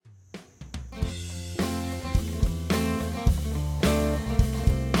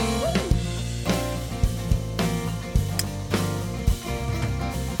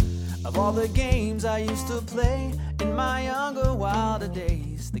all the games I used to play in my younger, wilder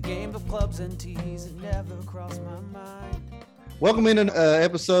days. The game of clubs and tees that never crossed my mind. Welcome in an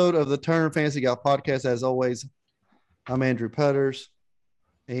episode of the Turn Fantasy Golf Podcast. As always, I'm Andrew Putters,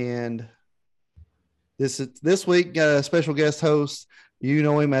 and this week got a special guest host. You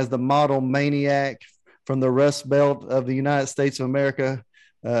know him as the Model Maniac from the Rust Belt of the United States of America,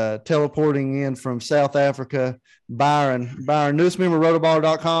 teleporting in from South Africa, Byron, newest member of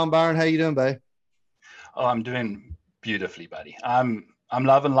rotoballer.com. Byron, how you doing, babe? Oh, I'm doing beautifully, buddy. I'm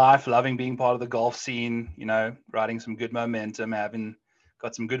loving life, loving being part of the golf scene, riding some good momentum, having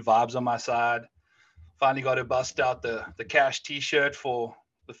got some good vibes on my side. Finally got to bust out the cash t-shirt for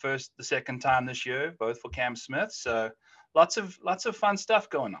the second time this year, both for Cam Smith. So lots of fun stuff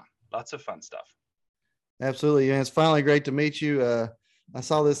going on. Lots of fun stuff. Absolutely. And it's finally great to meet you. I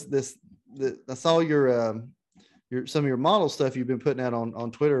saw I saw your some of your model stuff you've been putting out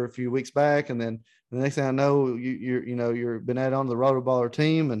on Twitter a few weeks back, and then the next thing I know, you've been added on the Rotoballer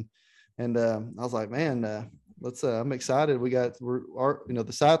team, and I was like, man, I'm excited. The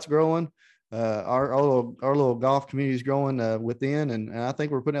site's growing, our little golf community is growing within, and I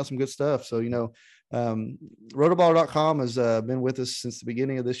think we're putting out some good stuff. So Rotoballer.com has been with us since the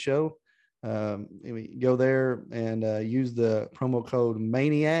beginning of this show. Go there and use the promo code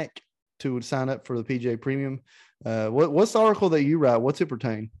Maniac to sign up for the PGA Premium. What's the article that you write? What's it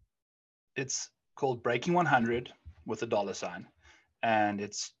pertain? It's called Breaking 100 with a $, and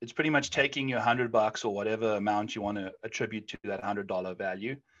it's pretty much taking your $100 or whatever amount you want to attribute to that $100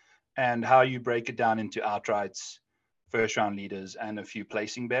 value, and how you break it down into outrights, first round leaders, and a few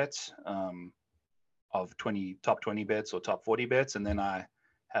placing bets of top 20 bets or top 40 bets, and then I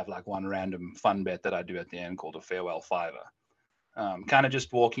have like one random fun bet that I do at the end called a farewell fiver. Kind of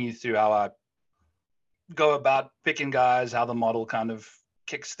just walking you through how I go about picking guys, how the model kind of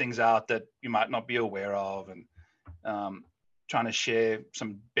kicks things out that you might not be aware of, and trying to share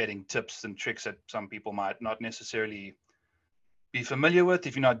some betting tips and tricks that some people might not necessarily be familiar with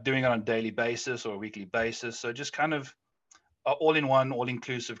if you're not doing it on a daily basis or a weekly basis. So just kind of all-in-one,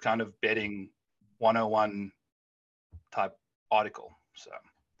 all-inclusive kind of betting 101 type article. So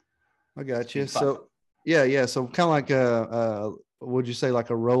I got you. So yeah. So kind of like would you say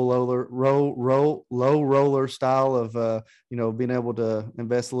like a low roller style of being able to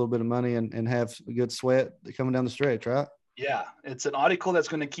invest a little bit of money and have a good sweat coming down the stretch, right? Yeah, it's an article that's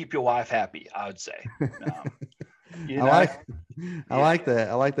going to keep your wife happy, I would say. I like that.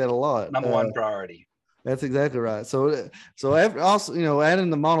 I like that a lot. Number one priority. That's exactly right. So after also, adding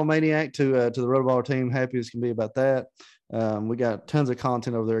the Model Maniac to the Rotoballer team, happy as can be about that. We got tons of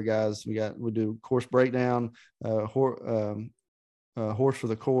content over there, guys. We do course breakdown, horse for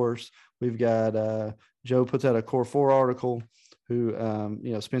the course. We've got Joe puts out a Core 4 article, who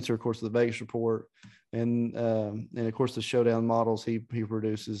Spencer, of course, the Vegas report, and of course the Showdown models he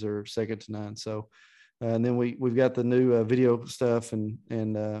produces are second to none. So and then we've got the new video stuff and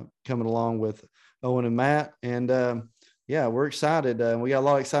coming along with Owen and Matt, and we're excited. We got a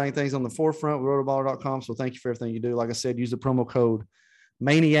lot of exciting things on the forefront with rotoballer.com. So thank you for everything you do. Like I said, use the promo code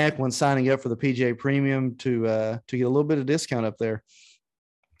Maniac when signing up for the PGA Premium to get a little bit of discount up there.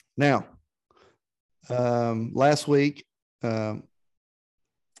 Now, last week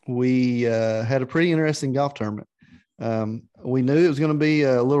we had a pretty interesting golf tournament. We knew it was going to be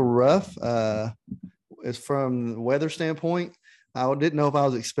a little rough. As from the weather standpoint, I didn't know if I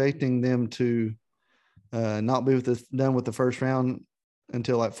was expecting them to not be done with the first round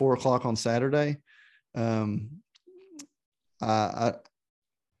until like 4:00 on Saturday.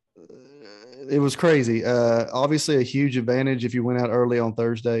 It was crazy. Obviously a huge advantage if you went out early on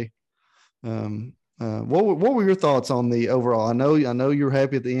Thursday. What were your thoughts on the overall? I know you were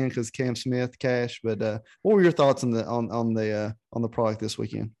happy at the end because Cam Smith cash, but what were your thoughts on the product this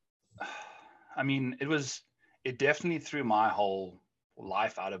weekend? I mean, it definitely threw my whole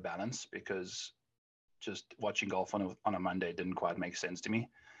life out of balance, because just watching golf on a Monday didn't quite make sense to me.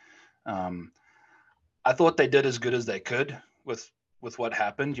 I thought they did as good as they could with what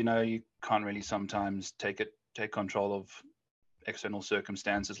happened. You can't really sometimes take control of external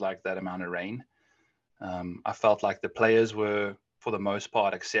circumstances like that amount of rain. I felt like the players were, for the most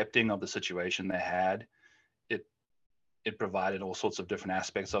part, accepting of the situation they had. It provided all sorts of different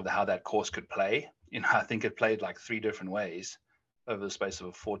aspects of how that course could play. I think it played like 3 different ways over the space of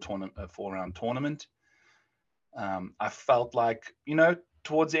a 4-round tournament. I felt like,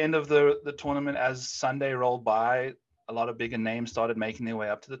 towards the end of the tournament, as Sunday rolled by, a lot of bigger names started making their way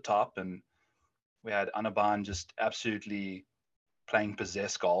up to the top, and we had Anaban just absolutely playing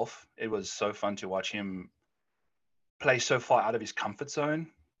possess golf. It was so fun to watch him play so far out of his comfort zone.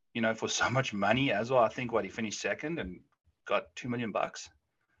 for so much money as well. I think he finished second and got $2 million.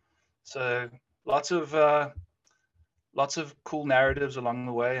 So lots of cool narratives along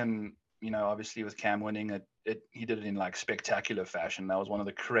the way, and obviously with Cam winning he did it in like spectacular fashion. That was one of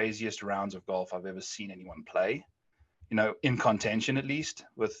the craziest rounds of golf I've ever seen anyone play. In contention at least,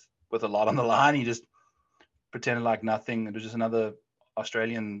 with a lot on the line. He just pretended like nothing. It was just another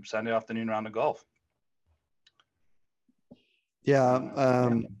Australian Sunday afternoon round of golf. Yeah,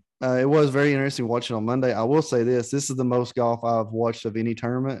 it was very interesting watching on Monday. I will say this is the most golf I've watched of any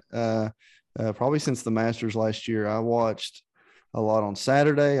tournament, probably since the Masters last year. I watched a lot on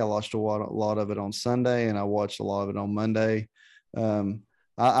Saturday. I watched a lot of it on Sunday, and I watched a lot of it on Monday.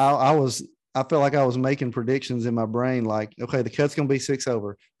 I felt like I was making predictions in my brain, like, okay, the cut's going to be 6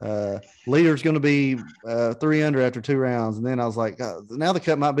 over. Leader's going to be 3 under after 2 rounds. And then I was like, now the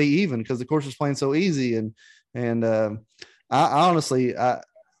cut might be even because the course was playing so easy. And I honestly,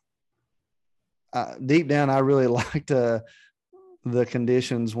 deep down, I really liked the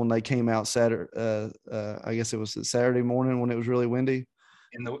conditions when they came out Saturday. I guess it was Saturday morning when it was really windy.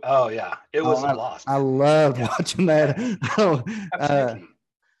 It was a blast. I loved watching that. Absolutely.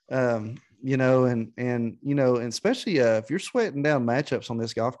 And especially if you're sweating down matchups on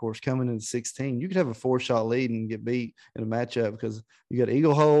this golf course coming into 16, you could have a 4-shot lead and get beat in a matchup because you got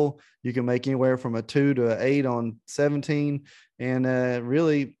eagle hole. You can make anywhere from a 2 to an 8 on 17, and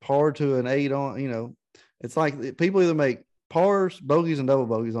really par to an 8 on. It's like people either make pars, bogeys, and double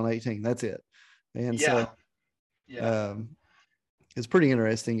bogeys on 18. That's it. And it's pretty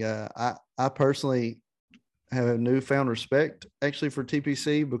interesting. I personally have a newfound respect actually for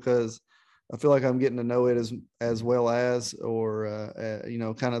TPC because I feel like I'm getting to know it as well as, or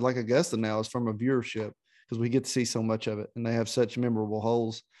kind of like Augusta now is from a viewership because we get to see so much of it and they have such memorable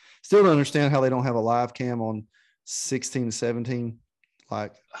holes. Still don't understand how they don't have a live cam on 16 to 17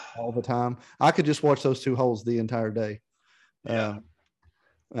 like all the time. I could just watch those 2 holes the entire day. Yeah.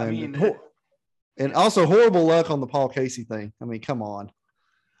 And also horrible luck on the Paul Casey thing. I mean, come on.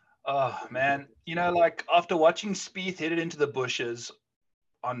 Oh man, like after watching Spieth hit it into the bushes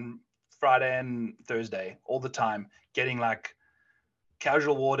on Friday and Thursday all the time, getting like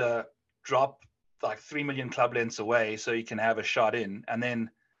casual water drop like 3 million club lengths away so you can have a shot in, and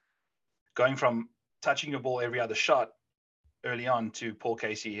then going from touching your ball every other shot early on to Paul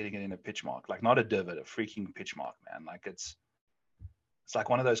Casey hitting it in a pitch mark, like not a divot, a freaking pitch mark, man. Like it's like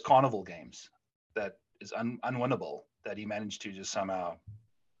one of those carnival games that is unwinnable that he managed to just somehow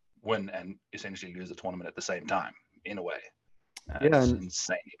win and essentially lose the tournament at the same time in a way. It's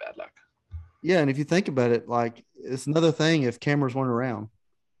insanely bad luck. Yeah, and if you think about it, like it's another thing if cameras weren't around,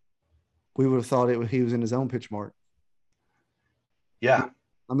 we would have thought he was in his own pitch mark. Yeah,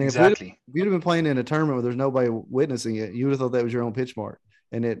 I mean, exactly. If you'd have been playing in a tournament where there's nobody witnessing it, you would have thought that was your own pitch mark,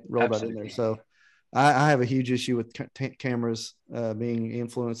 and it rolled out in there. So I have a huge issue with cameras being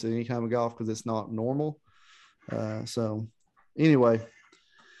influenced in any kind of golf because it's not normal. So anyway,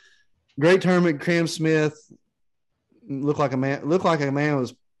 great tournament. Cam Smith looked like a man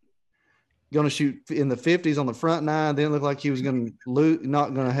was going to shoot in the 50s on the front 9. Then it looked like he was going to lose,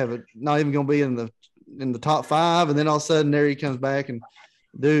 not even going to be in the top 5. And then all of a sudden there he comes back, and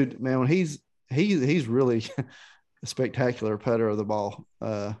dude, man, when he's really a spectacular putter of the ball.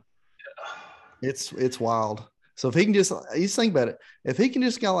 It's wild. So if he can just think about it, if he can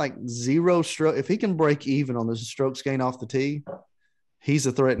just got like 0 stroke, if he can break even on the strokes gained off the tee, he's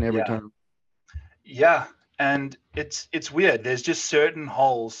a threat in every turn. Yeah. And it's weird. There's just certain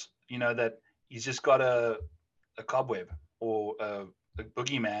holes, that he's just got a cobweb or a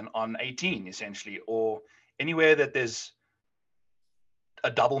boogeyman on 18 essentially, or anywhere that there's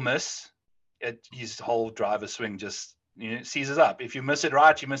a double miss, his whole driver swing just seizes up. If you miss it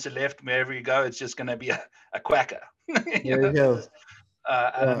right, you miss it left, wherever you go, it's just going to be a quacker. There you go.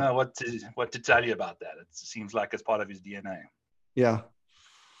 I don't know what to tell you about that. It seems like it's part of his DNA. Yeah.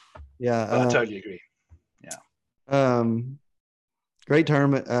 But I totally agree. Yeah. Great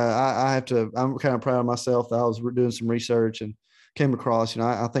tournament. I'm kind of proud of myself that I was doing some research and came across,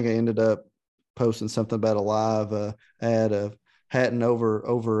 I think I ended up posting something about a live ad of Hatton over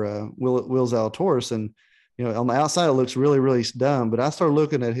Will Zalatoris. And, on the outside, it looks really, really dumb, but I started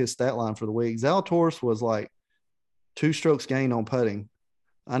looking at his stat line for the week. Zalatoris was like 2 strokes gained on putting.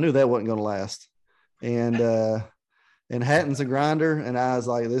 I knew that wasn't going to last. And Hatton's a grinder. And I was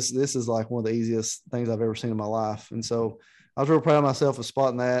like, this is like one of the easiest things I've ever seen in my life. And so I was real proud of myself for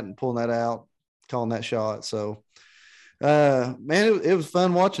spotting that and pulling that out, calling that shot. So, man, it was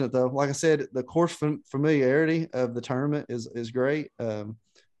fun watching it though. Like I said, the course familiarity of the tournament is great.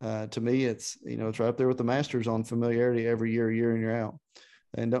 To me, it's, it's right up there with the Masters on familiarity every year in, year out.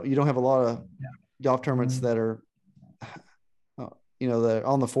 and you don't have a lot of golf tournaments that are, that are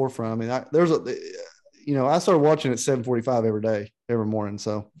on the forefront. I mean, I started watching at 7:45 every morning.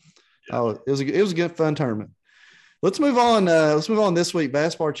 So it was a good, fun tournament. Let's move on. This week,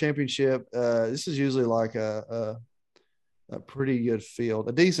 Valspar Championship. This is usually like a pretty good field,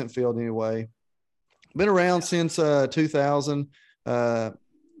 a decent field anyway. Been around since 2000.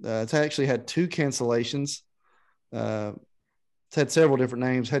 It's actually had 2 cancellations. It's had several different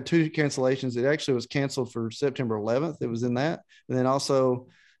names. Had 2 cancellations. It actually was canceled for September 11th. It was in that, and then also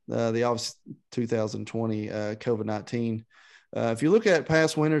the obvious 2020 COVID-19. If you look at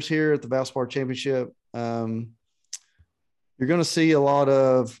past winners here at the Valspar Championship, you're going to see a lot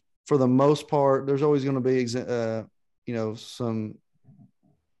of, for the most part, there's always going to be,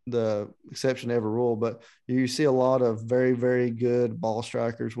 the exception to every rule, but you see a lot of very, very good ball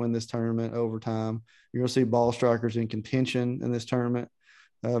strikers win this tournament over time. You're going to see ball strikers in contention in this tournament,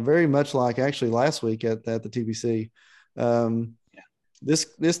 very much like actually last week at the TBC.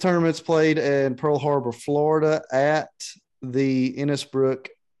 This tournament's played in Pearl Harbor, Florida, at the Innisbrook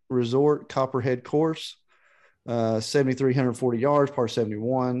Resort Copperhead course. 7,340 yards, par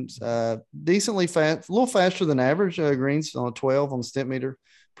 71. Decently fast, a little faster than average greens on a 12 on the Stimpmeter.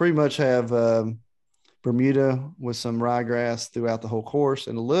 Pretty much have Bermuda with some ryegrass throughout the whole course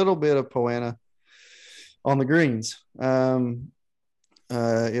and a little bit of Poana on the greens. The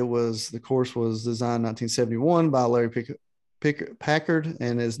course was designed 1971 by Larry Packard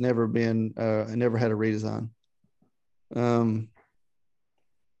and has never had a redesign.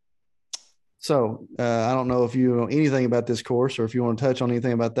 So I don't know if you know anything about this course or if you want to touch on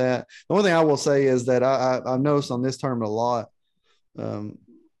anything about that. The only thing I will say is that I've noticed on this tournament a lot,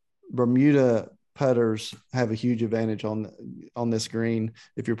 Bermuda putters have a huge advantage on this green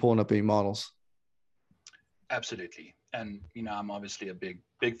if you're pulling up any models. Absolutely. And, I'm obviously a big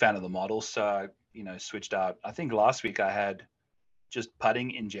fan of the models. So I, switched out. I think last week I had just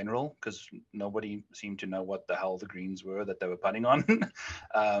putting in general because nobody seemed to know what the hell the greens were that they were putting on.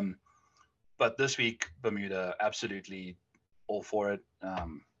 But this week, Bermuda, absolutely all for it.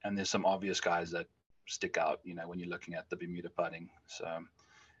 And there's some obvious guys that stick out, when you're looking at the Bermuda putting. So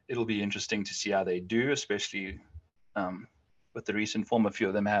it'll be interesting to see how they do, especially with the recent form a few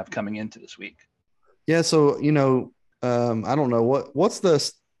of them have coming into this week. Yeah. So, I don't know what's the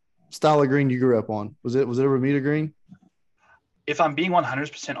style of green you grew up on. Was it a Bermuda green? If I'm being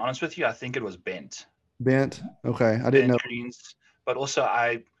 100% honest with you, I think it was bent. Bent. Okay. I didn't know. Greens, but also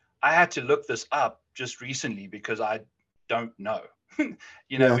I had to look this up just recently because I don't know. We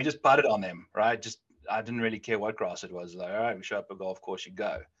just putted on them, right? I didn't really care what grass it was. Like, all right, we show up a golf course, you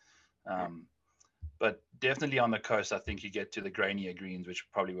go. But definitely on the coast, I think you get to the grainier greens, which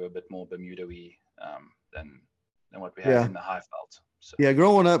probably were a bit more Bermuda-y than what we had in the high felt. So. Yeah,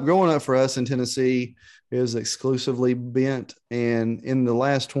 growing up for us in Tennessee, it was exclusively bent, and in the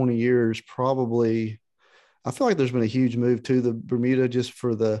last 20 years, probably, I feel like there's been a huge move to the Bermuda just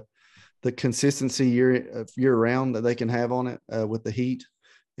for the consistency year round that they can have on it with the heat.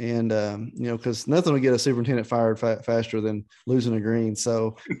 And, because nothing will get a superintendent fired faster than losing a green.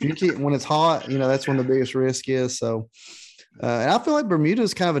 So if you keep, when it's hot, that's when the biggest risk is. So, and I feel like Bermuda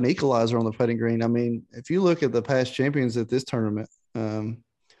is kind of an equalizer on the putting green. I mean, if you look at the past champions at this tournament, let me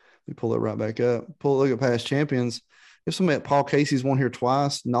pull it right back up, look at past champions. There's somebody, Paul Casey's won here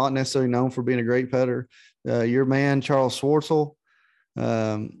twice, not necessarily known for being a great putter. Your man, Charles Schwartzel,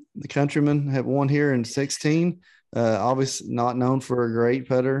 the countryman, have won here in 16. Obviously not known for a great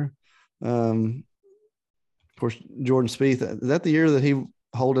putter. Of course, Jordan Spieth, is that the year that he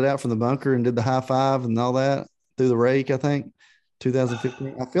holed it out from the bunker and did the high five and all that through the rake, I think,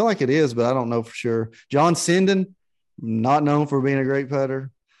 2015? I feel like it is, but I don't know for sure. John Sinden, not known for being a great putter.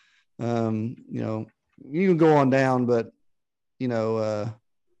 You can go on down, but,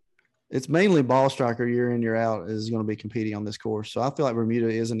 it's mainly ball striker year in, year out is going to be competing on this course. So I feel like Bermuda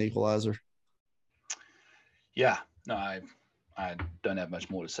is an equalizer. Yeah, no, I don't have much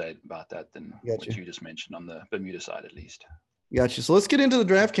more to say about that than what you just mentioned on the Bermuda side, at least. Gotcha. So let's get into the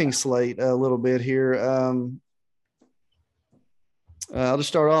DraftKings slate a little bit here. I'll just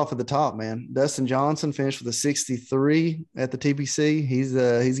start off at the top, man. Dustin Johnson finished with a 63 at the TPC.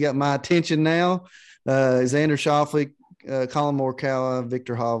 He's got my attention now. Xander Schauffele, Colin Morikawa,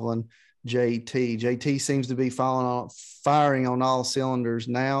 Victor Hovland, JT. JT seems to be firing on all cylinders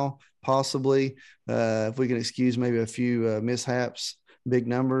now, possibly. If we can excuse maybe a few mishaps, big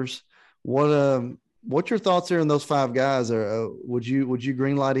numbers. What's your thoughts there on those 5 guys? Would you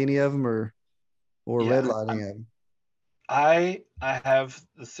green light any of them or red light any of them? I have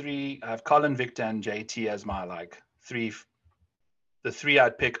the 3. I have Colin, Victor, and JT as my 3 the three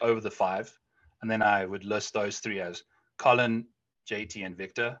I'd pick over the five, and then I would list those three as Colin, JT, and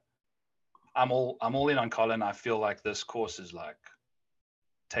Victor. I'm all in on Colin. I feel like this course is like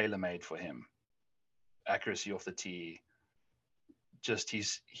tailor-made for him. Accuracy off the tee. Just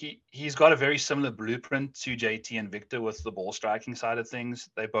he's got a very similar blueprint to JT and Victor with the ball striking side of things.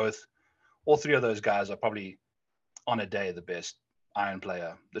 All three of those guys are probably on a day the best iron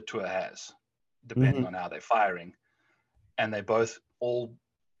player the tour has, depending on how they're firing. And they both all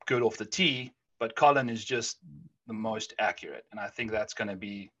good off the tee, but Colin is just the most accurate. And I think that's going to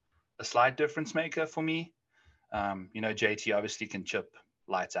be a slight difference maker for me. JT obviously can chip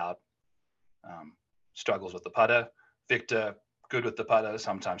lights out, struggles with the putter. Victor, good with the putter,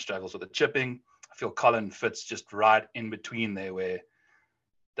 sometimes struggles with the chipping. I feel Colin fits just right in between there, where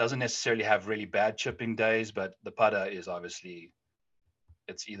doesn't necessarily have really bad chipping days, but the putter is obviously,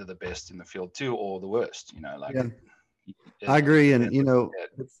 it's either the best in the field too or the worst. I agree, and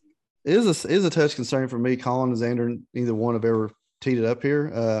it is a touch concern for me. Colin and Xander, neither one have ever teed it up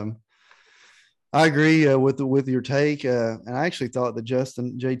here. I agree with your take, and I actually thought that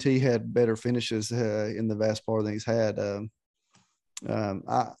JT had better finishes in the Valspar than he's had.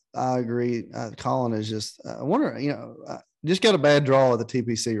 I agree. Colin is just. I wonder, just got a bad draw at the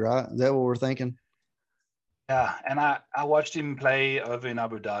TPC, right? Is that what we're thinking? Yeah, and I watched him play over in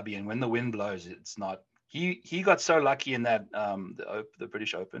Abu Dhabi, and when the wind blows, it's not. He got so lucky in that the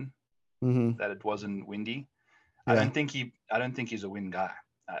British Open that it wasn't windy. Yeah. I don't think he's a wind guy.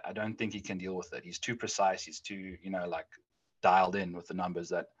 I don't think he can deal with it. He's too precise. He's too dialed in with the numbers.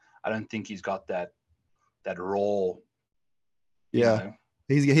 That I don't think he's got that raw. Yeah,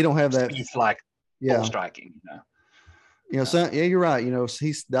 he don't have that. He's like ball striking. So you're right.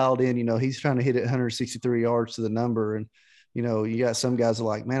 He's dialed in. He's trying to hit it 163 yards to the number, and you got some guys are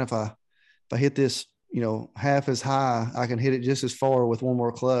like, man, if I hit this, half as high, I can hit it just as far with one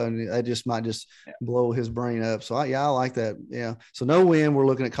more club, and I just might blow his brain up. So I like that. Yeah. So no win. We're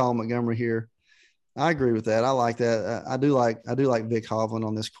looking at Colin Montgomery here. I agree with that. I like that. I do like Vic Hovland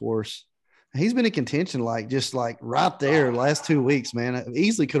on this course. He's been in contention, just right there last 2 weeks, man. I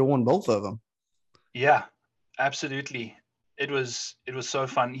easily could have won both of them. Yeah, absolutely. It was so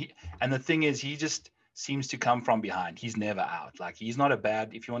fun. And the thing is, he just seems to come from behind. He's never out. He's not a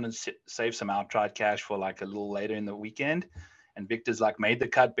bad, if you want to save some outright cash for a little later in the weekend, and Victor's made the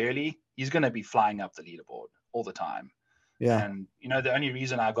cut barely, he's going to be flying up the leaderboard all the time. Yeah. And, the only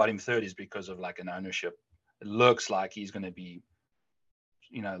reason I got him third is because of an ownership. It looks like he's going to be,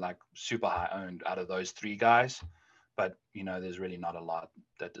 super high owned out of those three guys. But, there's really not a lot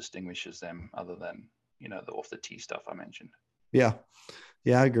that distinguishes them other than, the off the tee stuff I mentioned. Yeah.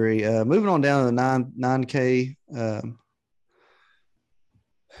 Yeah, I agree. Moving on down to the 9K.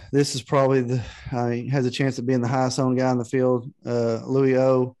 This is probably has a chance of being the highest owned guy in the field. Louis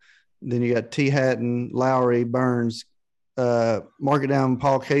O. Then you got T. Hatton, Lowry, Burns. Mark it down.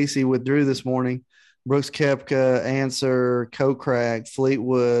 Paul Casey withdrew this morning. Brooks Koepka, Answer, Kokrak,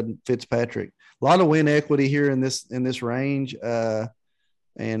 Fleetwood, Fitzpatrick. A lot of win equity here in this range.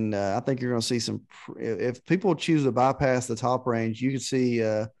 And I think you're going to see some – if people choose to bypass the top range, you can see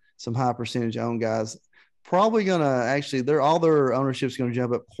some high percentage owned guys probably going to actually – all their ownership is going to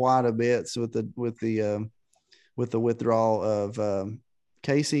jump up quite a bit. So with the withdrawal of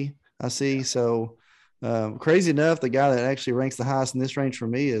Casey, I see. So crazy enough, the guy that actually ranks the highest in this range for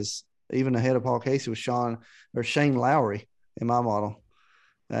me is even ahead of Paul Casey was Shane Lowry in my model.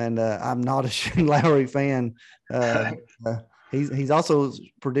 And I'm not a Shane Lowry fan. He's also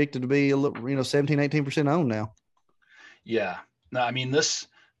predicted to be 17, 18% owned now. Yeah. No, I mean, this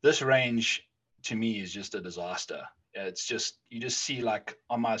range to me is just a disaster. It's just, you just see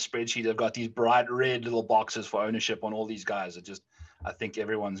on my spreadsheet, I've got these bright red little boxes for ownership on all these guys. I think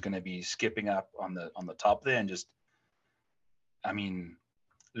everyone's going to be skipping up on the top there. And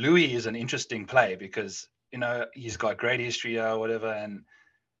Louis is an interesting play because, he's got great history or whatever.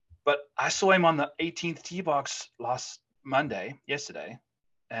 But I saw him on the 18th tee box yesterday,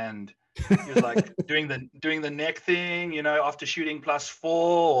 and he was doing the neck thing, after shooting +4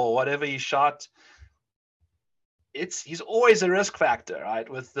 or whatever he shot. He's always a risk factor, right?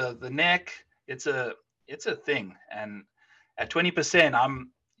 With the neck, it's a thing, and at 20%,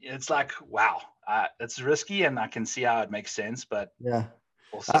 it's wow, it's risky, and I can see how it makes sense, but yeah.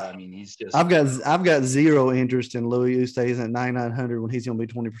 Also, he's just. I've got zero interest in Louis Oosthuizen at 9,900 when he's going to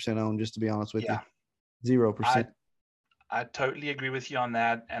be 20% owned. Just to be honest with you, 0%. I totally agree with you on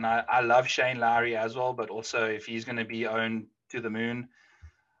that, and I love Shane Lowry as well. But also, if he's going to be owned to the moon,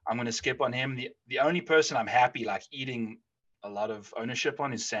 I'm going to skip on him. The only person I'm happy eating a lot of ownership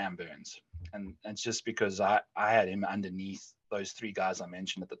on is Sam Burns. And it's just because I had him underneath those three guys I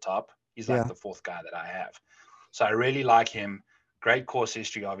mentioned at the top. He's like Yeah. the fourth guy that I have. So I really like him. Great course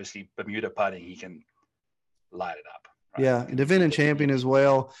history, obviously. Bermuda putting, he can light it up. Right? Yeah, defending champion as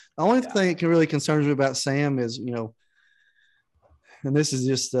well. The only thing that really concerns me about Sam is, and this is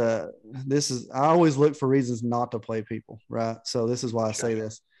just I always look for reasons not to play people, right? So this is why I say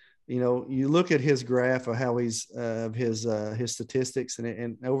this. You look at his graph of how he's his statistics,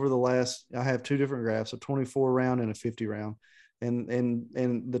 and over the last, I have two different graphs, a 24 round and a 50 round. And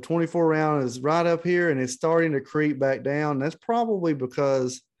the 24 round is right up here, and it's starting to creep back down. That's probably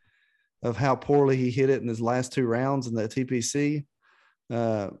because of how poorly he hit it in his last two rounds in the TPC.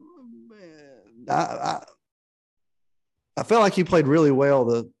 I felt like he played really well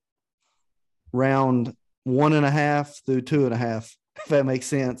the round 1.5 through 2.5, if that makes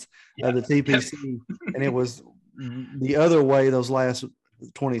sense, of the TPC. And it was the other way those last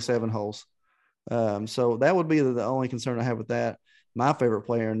 27 holes. So that would be the only concern I have with that. My favorite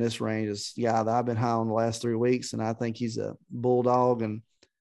player in this range is a guy that I've been high on the last 3 weeks, and I think he's a bulldog, and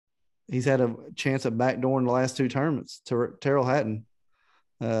he's had a chance at backdooring the last 2 tournaments. Terrell Hatton.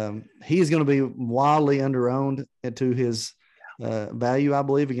 He is going to be wildly underowned into his value, I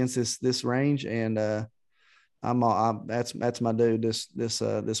believe, against this range, and that's my dude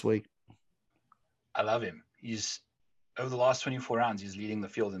this week. I love him. He's over the last 24 rounds, he's leading the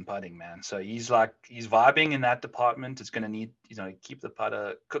field in putting, man. So he's vibing in that department. It's going to need, keep the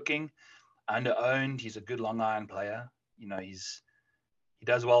putter cooking. Under-owned. He's a good long iron player. He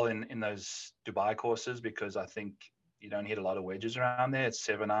does well in those Dubai courses because I think you don't hit a lot of wedges around there. It's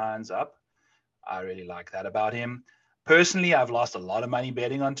 7 irons up. I really like that about him. Personally, I've lost a lot of money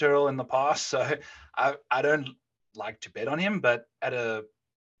betting on Tyrrell in the past, so I don't like to bet on him. But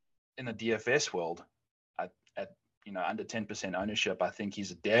in the DFS world, at under 10% ownership, I think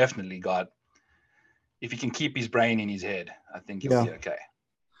he's definitely got. If he can keep his brain in his head, I think he'll be okay.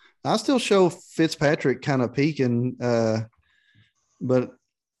 I still show Fitzpatrick kind of peaking, but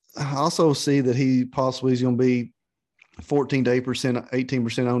I also see that he possibly is going to be 14 to 8%,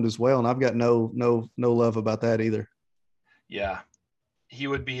 18% owned as well, and I've got no love about that either. Yeah, he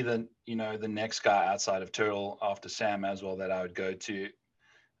would be the next guy outside of Tyrrell after Sam as well that I would go to.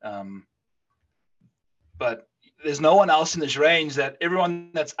 But there's no one else in this range that everyone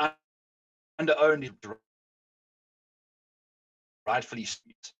that's under-owned is rightfully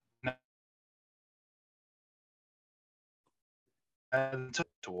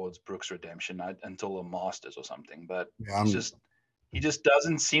towards Brooks redemption until the Masters or something. But he just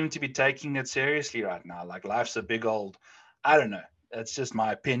doesn't seem to be taking it seriously right now. Like, life's a big old, I don't know. That's just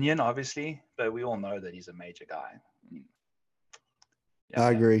my opinion, obviously, but we all know that he's a major guy.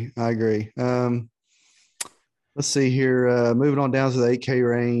 I agree. Let's see here. Moving on down to the 8K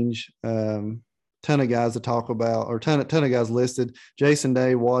range. Ton of guys to talk about, or ton of guys listed. Jason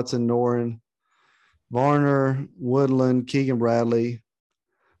Day, Watson, Noren, Varner, Woodland, Keegan Bradley,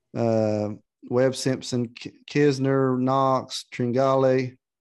 Webb Simpson, Kisner, Knox, Tringale.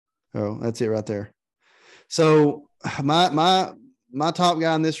 Oh, that's it right there. So my top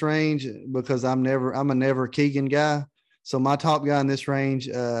guy in this range, because I'm a never Keegan guy. So my top guy in this range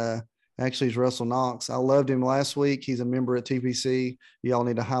actually is Russell Knox. I loved him last week. He's a member at TPC. Y'all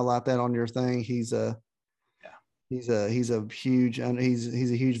need to highlight that on your thing. He's a huge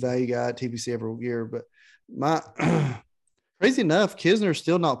value guy at TPC every year. But crazy enough, Kisner's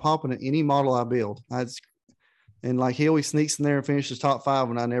still not popping at any model I build. And like, he always sneaks in there and finishes top 5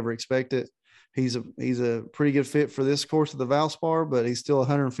 when I never expect it. He's a pretty good fit for this course of the Valspar, but he's still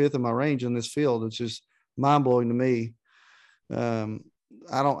 105th in my range in this field. It's just mind blowing to me. A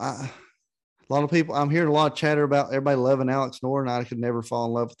lot of people, I'm hearing a lot of chatter about everybody loving Alex Noren. I could never fall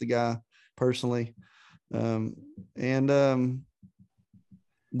in love with the guy personally. I don't think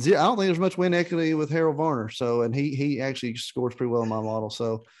there's much win equity with Harold Varner. So, and he actually scores pretty well in my model.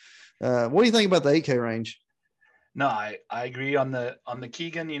 So, what do you think about the 8K range? No, I agree on the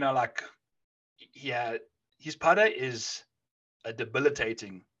Keegan. His putter is a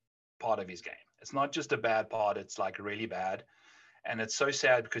debilitating part of his game. It's not just a bad part; it's like really bad, and it's so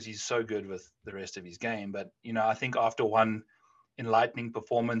sad because he's so good with the rest of his game. But I think after one enlightening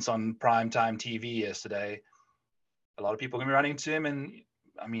performance on primetime TV yesterday, a lot of people are going to be running to him, and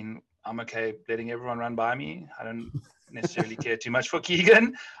I mean, I'm okay letting everyone run by me. I don't necessarily care too much for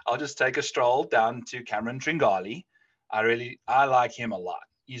Keegan. I'll just take a stroll down to Cameron Tringale. I like him a lot.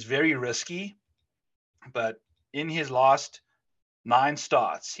 He's very risky, but in his last 9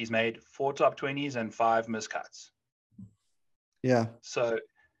 starts, he's made 4 top 20s and 5 miscuts. Yeah. So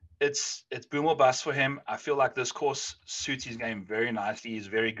it's boom or bust for him. I feel like this course suits his game very nicely. He's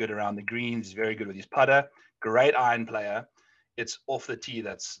very good around the greens. He's very good with his putter. Great iron player. It's off the tee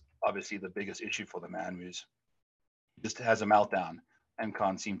that's obviously the biggest issue for the man, who's just has a meltdown and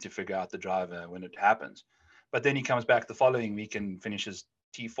can't seem to figure out the driver when it happens. But then he comes back the following week and finishes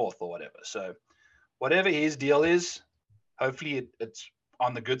T4th or whatever. So whatever his deal is, hopefully it's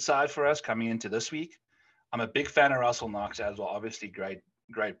on the good side for us coming into this week. I'm a big fan of Russell Knox as well. Obviously, great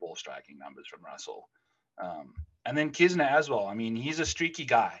ball striking numbers from Russell. And then Kisner as well. I mean, he's a streaky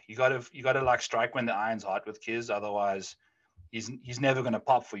guy. You gotta like strike when the iron's hot with Kis. Otherwise, he's never going to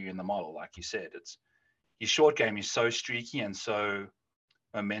pop for you in the model. Like you said, it's his short game is so streaky and so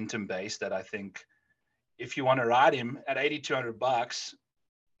momentum based that I think if you want to ride him at $8,200,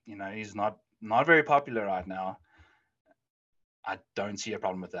 he's not very popular right now. I don't see a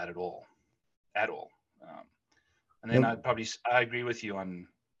problem with that at all. And then I agree with you on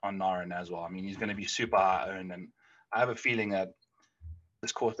Naran as well. I mean, he's going to be super high owned, and I have a feeling that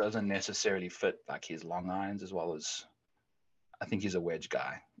this course doesn't necessarily fit like his long irons as well as I think he's a wedge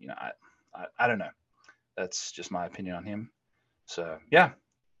guy. I don't know. That's just my opinion on him. So yeah,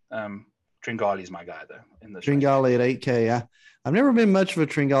 Tringali's my guy though. In the Tringali at 8K. I've never been much of a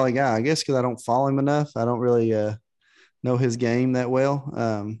Tringali guy. I guess because I don't follow him enough. I don't really know his game that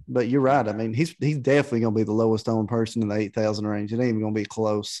well. But you're right. I mean, he's definitely going to be the lowest owned person in the 8,000 range. It ain't even going to be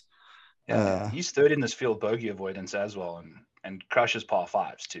close. Yeah, he's third in this field bogey avoidance as well, and crushes par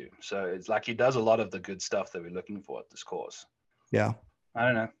fives too. So it's like he does a lot of the good stuff that we're looking for at this course. Yeah, I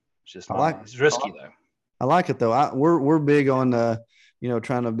don't know. It's just it's risky though. I like it though. We're big on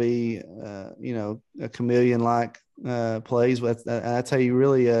trying to be a chameleon like plays. That's how you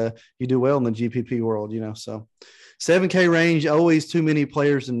really you do well in the GPP world. So 7K range, always too many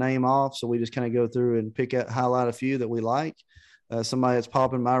players to name off. So we just kind of go through and highlight a few that we like. Somebody that's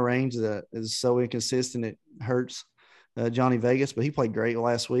popping my range that is so inconsistent it hurts Johnny Vegas, but he played great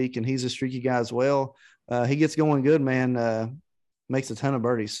last week and he's a streaky guy as well. He gets going good, man. Makes a ton of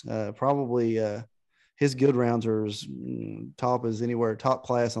birdies. Probably his good rounds are as top as anywhere, top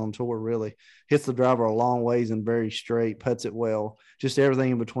class on tour, really. Hits the driver a long ways and very straight, puts it well. Just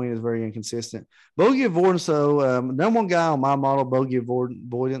everything in between is very inconsistent. Bogey avoidance, though, number one guy on my model, bogey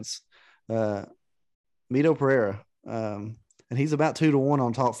avoidance, Mito Pereira. And he's about 2-1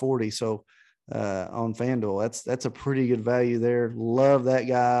 on top 40. So on FanDuel, that's a pretty good value there. Love that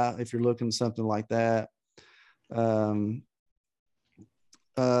guy if you're looking something like that.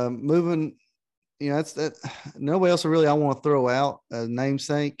 Moving, that's that. Nobody else really I want to throw out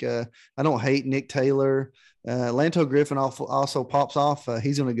namesake. I don't hate Nick Taylor. Lanto Griffin also pops off.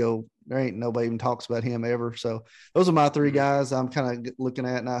 He's going to go. There ain't nobody even talks about him ever. So those are my three guys I'm kind of looking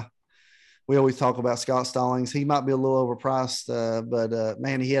at. And we always talk about Scott Stallings. He might be a little overpriced, but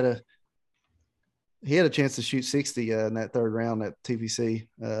man, he had a chance to shoot 60 in that third round at TPC.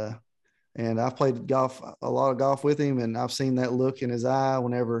 And I've played a lot of golf with him, and I've seen that look in his eye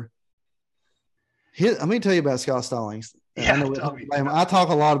whenever. Let me tell you about Scott Stallings. Yeah, I talk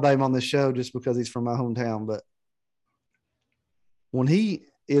a lot about him on this show just because he's from my hometown, but when he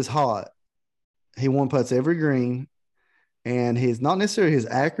is hot, he one putts every green, and his not necessarily his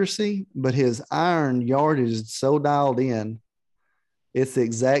accuracy, but his iron yardage is so dialed in. It's the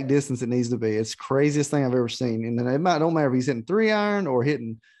exact distance it needs to be. It's the craziest thing I've ever seen. And then don't matter if he's hitting 3-iron or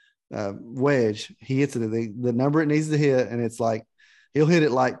hitting wedge, he hits it at the number it needs to hit, and it's like he'll hit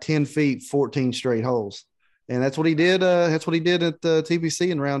it like 10 feet 14 straight holes, and that's what he did at the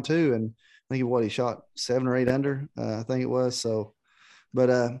TPC in round 2, and I think he shot 7 or 8 under, I think it was. So but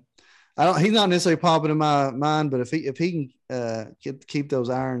he's not necessarily popping in my mind, but if he can keep those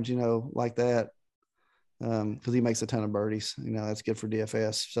irons like that, because he makes a ton of birdies, that's good for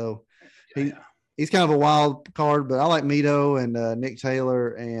DFS. So he's kind of a wild card, but I like Mito and Nick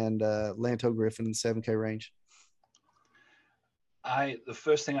Taylor and Lanto Griffin in the 7K range. The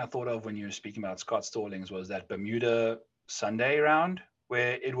first thing I thought of when you were speaking about Scott Stallings was that Bermuda Sunday round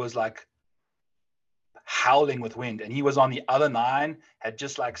where it was like howling with wind, and he was on the other 9, had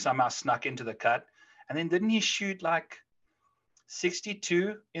just like somehow snuck into the cut, and then didn't he shoot like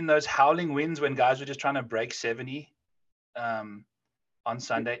 62 in those howling winds when guys were just trying to break 70? On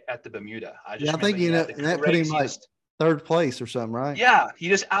Sunday at the Bermuda. I think that put him like third place or something, right? Yeah, he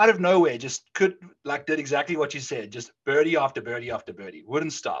just out of nowhere just did exactly what you said, just birdie after birdie after birdie,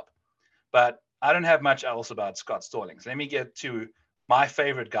 wouldn't stop. But I don't have much else about Scott Stallings. Let me get to my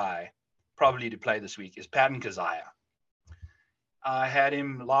favorite guy probably to play this week is Patton Kizzire. I had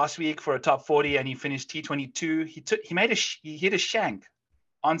him last week for a top 40 and he finished T22. He hit a shank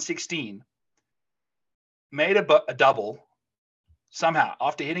on 16, made a double, somehow,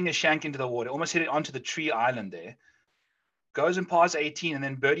 after hitting a shank into the water, almost hit it onto the tree island there, goes and pars 18, and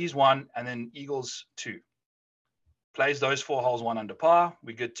then birdies 1, and then eagles 2. Plays those 4 holes 1 under par.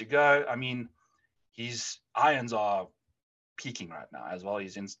 We're good to go. I mean, his irons are peaking right now as well.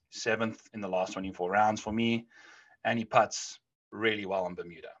 He's in 7th in the last 24 rounds for me, and he putts really well on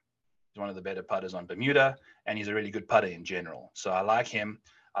Bermuda. He's one of the better putters on Bermuda, and he's a really good putter in general. So I like him.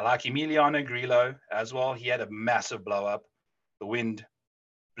 I like Emiliano Grillo as well. He had a massive blow up. The wind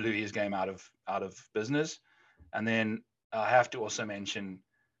blew his game out of business. And then I have to also mention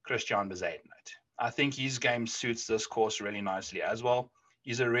Christian Bezuidenhout. I think his game suits this course really nicely as well.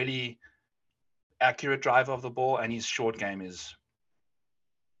 He's a really accurate driver of the ball, and his short game is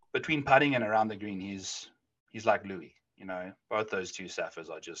between putting and around the green. He's like Louis. Both those two Saffers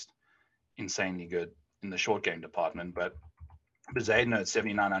are just insanely good in the short game department. But Bezuidenhout at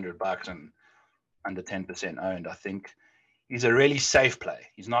 $7,900 and under 10% owned, I think he's a really safe play.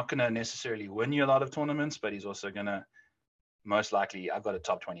 He's not going to necessarily win you a lot of tournaments, but he's also going to most likely, I've got a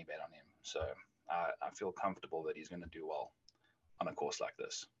top 20 bet on him. So I feel comfortable that he's going to do well on a course like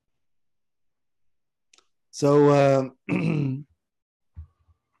this. So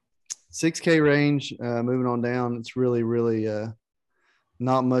 6K range, moving on down. It's really, really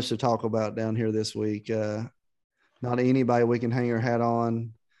not much to talk about down here this week. Not anybody we can hang our hat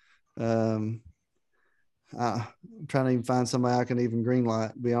on. I'm trying to even find somebody I can even green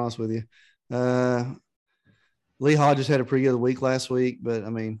light, to be honest with you. Lee Hodges had a pretty good week last week, but I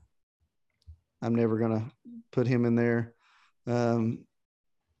mean, I'm never going to put him in there.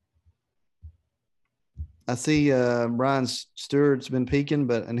 I see Brian Stewart's been peaking,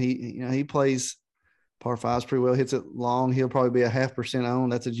 and he plays par fives pretty well, hits it long. He'll probably be a 0.5%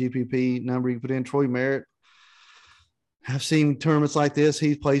 owned. That's a GPP number you put in. Troy Merritt, I've seen tournaments like this.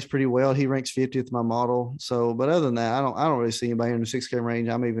 He plays pretty well. He ranks 50th in my model. So, but other than that, I don't really see anybody in the 6K range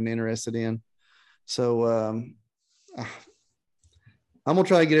I'm even interested in. So I'm gonna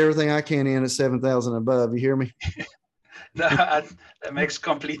try to get everything I can in at 7,000 above. You hear me? No, that makes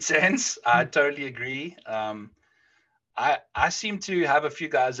complete sense. I totally agree. I seem to have a few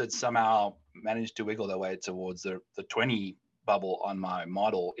guys that somehow managed to wiggle their way towards the 20 bubble on my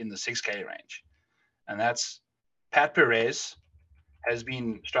model in the 6K range, and that's Pat Perez. Has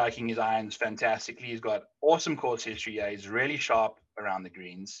been striking his irons fantastically. He's got awesome course history. Yeah, he's really sharp around the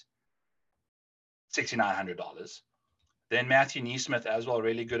greens. $6,900. Then Matthew Neesmith as well,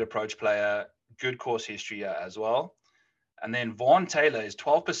 really good approach player, good course history as well. And then Vaughn Taylor is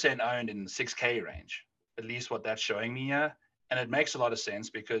 12% owned in the 6K range, at least what that's showing me here. And it makes a lot of sense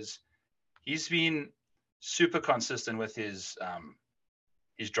because he's been super consistent with his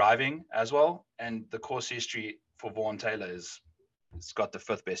driving as well. And the course history for Vaughn Taylor it's got the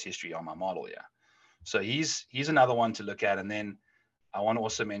 5th best history on my model here. So he's another one to look at. And then I want to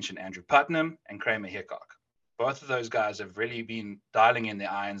also mention Andrew Putnam and Kramer Hickok. Both of those guys have really been dialing in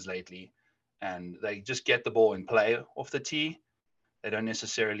their irons lately, and they just get the ball in play off the tee. They don't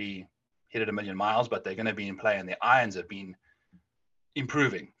necessarily hit it a million miles, but they're going to be in play, and their irons have been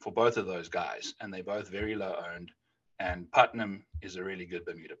improving for both of those guys, and they're both very low owned. And Putnam is a really good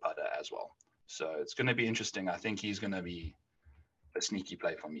Bermuda putter as well. So it's going to be interesting. I think he's going to be a sneaky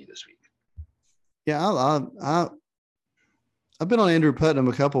play for me this week. Yeah, I've been on Andrew Putnam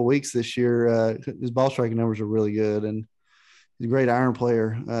a couple of weeks this year. His ball striking numbers are really good, and he's a great iron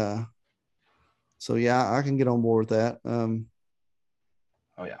player. So, yeah, I can get on board with that.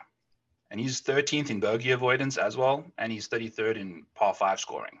 Oh, yeah. And he's 13th in bogey avoidance as well, and he's 33rd in par 5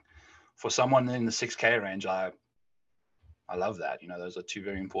 scoring. For someone in the 6K range, I love that. Those are two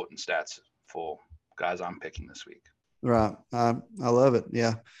very important stats for guys I'm picking this week. Right. I love it.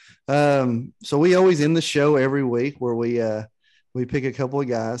 Yeah. So we always end the show every week where we pick a couple of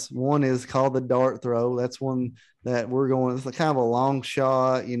guys. One is called the dart throw. That's one that we're going, it's kind of a long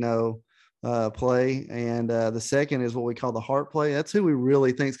shot, play. And the second is what we call the heart play. That's who we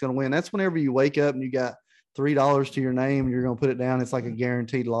really think is going to win. That's whenever you wake up and you got $3 to your name and you're going to put it down. It's like a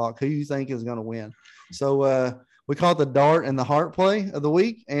guaranteed lock. Who you think is going to win? So we call it the dart and the heart play of the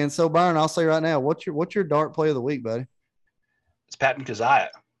week. And so, Byron, I'll say right now, what's your dart play of the week, buddy? It's Patton Kizzire.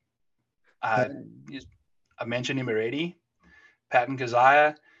 I mentioned him already. Patton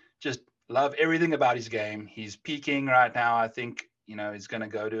Kizzire, just love everything about his game. He's peaking right now. I think, he's going to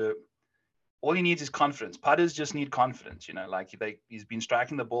go to – all he needs is confidence. Putters just need confidence, he's been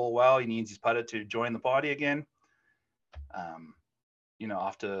striking the ball well. He needs his putter to join the party again.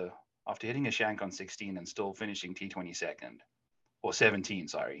 After hitting a shank on 16 and still finishing T22nd or 17,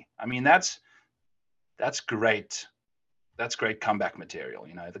 sorry. I mean, that's great. That's great comeback material.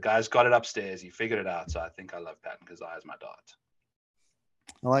 The guy's got it upstairs. He figured it out. So I think I love Patton Kizzire as my dart.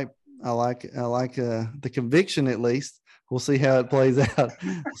 I like the conviction at least. We'll see how it plays out.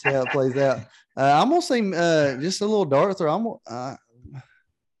 I'm gonna say just a little dart throw. I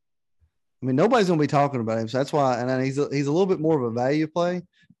mean, nobody's gonna be talking about him, so that's why. And he's a little bit more of a value play.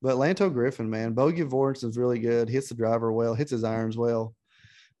 But Lanto Griffin, man, Bogey Vorens is really good. Hits the driver well, hits his irons well.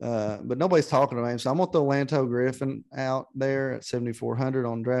 But nobody's talking about him, so I'm gonna throw Lanto Griffin out there at 7,400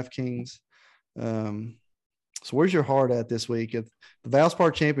 on DraftKings. So where's your heart at this week? If the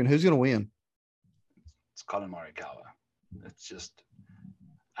Valspar champion, who's gonna win? It's Colin Morikawa. It's just,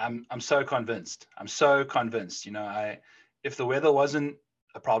 I'm so convinced. You know, if the weather wasn't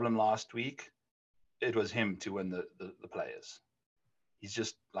a problem last week, it was him to win the players. He's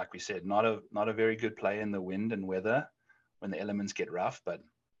just, like we said, not a very good player in the wind and weather when the elements get rough, but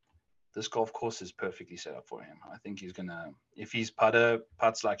this golf course is perfectly set up for him. I think he's gonna, if he's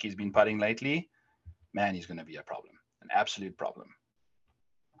putts like he's been putting lately, man, he's gonna be a problem, an absolute problem.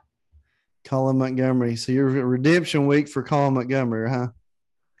 Colin Montgomery. So you're redemption week for Colin Montgomery, huh?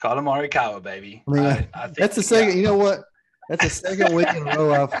 Colin Morikawa, baby. I mean, I think that's the second. Yeah. You know what? That's the second week in a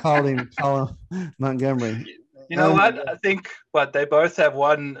row I've called him Colin Montgomery. You know what? I think they both have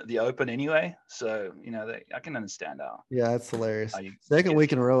won the Open anyway, so you know I can understand how. Yeah, that's hilarious. Second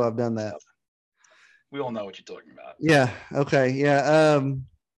week in a row I've done that. We all know what you're talking about. Yeah. Okay. Yeah.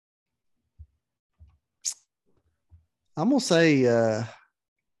 I'm gonna say.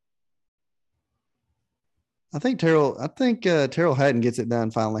 I think Terrell Hatton gets it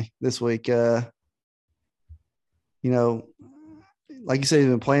done finally this week. You know, like you said, he's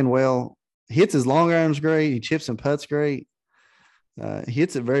been playing well. Hits his long irons great. He chips and putts great. He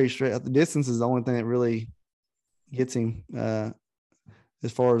hits it very straight. The distance is the only thing that really gets him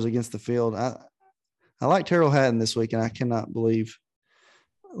as far as against the field. I like Terrell Hatton this week, and I cannot believe,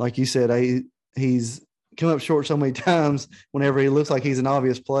 like you said, he's come up short so many times whenever he looks like he's an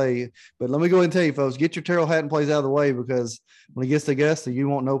obvious play. But let me go ahead and tell you, folks, get your Terrell Hatton plays out of the way, because when he gets to Augusta, you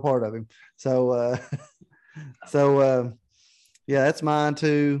want no part of him. So, yeah, that's mine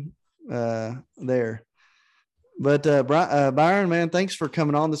too there. But Byron, man, thanks for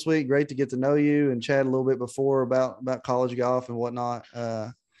coming on this week. Great to get to know you and chat a little bit before about college golf and whatnot.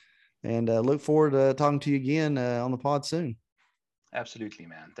 And look forward to talking to you again on the pod soon. Absolutely,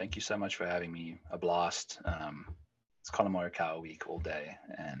 man. Thank you so much for having me. A blast. It's Colin Morikawa week all day,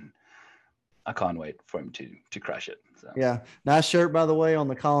 and I can't wait for him to crush it. So. Yeah, nice shirt, by the way, on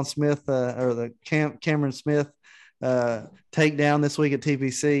the Colin Smith or the Cameron Smith takedown this week at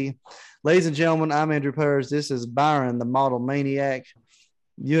TPC. Ladies and gentlemen, I'm Andrew Purrs. This is Byron, the Model Maniac.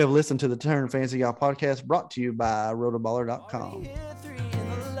 You have listened to the Turn Fantasy Golf Podcast, brought to you by rotoballer.com.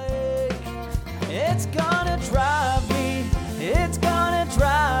 It's gonna drive